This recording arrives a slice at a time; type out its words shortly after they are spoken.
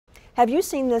Have you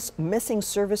seen this missing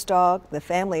service dog? The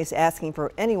family is asking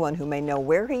for anyone who may know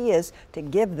where he is to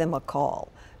give them a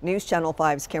call. News Channel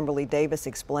 5's Kimberly Davis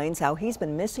explains how he's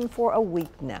been missing for a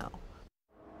week now.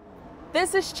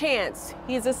 This is Chance.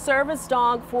 He's a service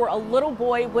dog for a little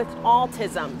boy with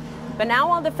autism. But now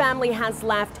all the family has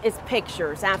left is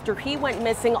pictures after he went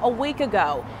missing a week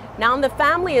ago. Now the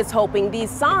family is hoping these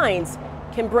signs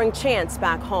can bring Chance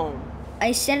back home.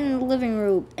 I sat in the living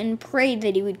room and prayed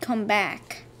that he would come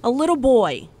back. A little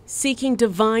boy seeking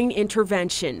divine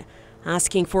intervention,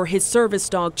 asking for his service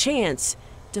dog Chance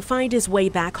to find his way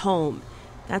back home.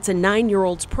 That's a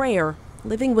 9-year-old's prayer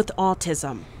living with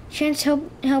autism. Chance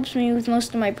helps me with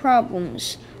most of my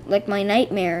problems, like my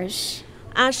nightmares.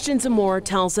 Ashton Zamora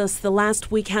tells us the last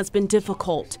week has been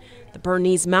difficult. The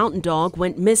Bernese Mountain dog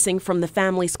went missing from the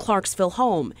family's Clarksville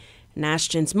home, and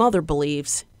Ashton's mother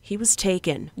believes he was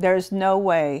taken. There's no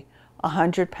way a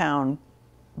 100-pound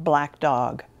black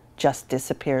dog just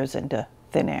disappears into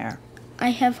thin air. I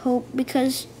have hope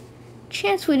because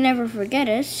Chance would never forget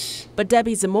us. But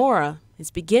Debbie Zamora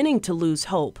is beginning to lose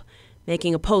hope,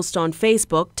 making a post on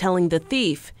Facebook telling the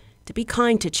thief to be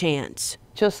kind to Chance.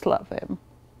 Just love him.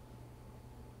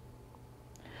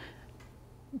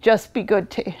 Just be good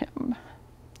to him.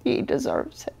 He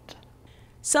deserves it.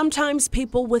 Sometimes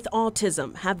people with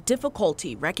autism have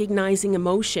difficulty recognizing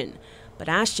emotion, but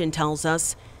Ashton tells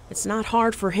us it's not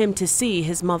hard for him to see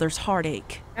his mother's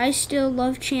heartache. I still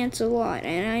love Chance a lot,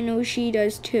 and I know she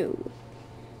does too.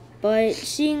 But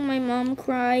seeing my mom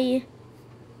cry,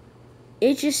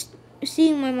 it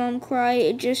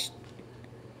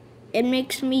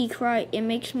makes me cry. It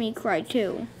makes me cry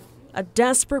too. A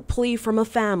desperate plea from a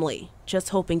family, just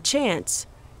hoping Chance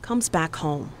comes back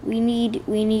home. We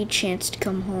need Chance to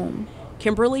come home.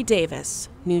 Kimberly Davis,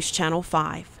 News Channel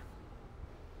 5.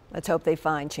 Let's hope they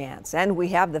find Chance. And we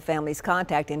have the family's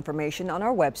contact information on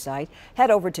our website. Head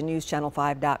over to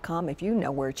newschannel5.com if you know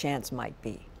where Chance might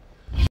be.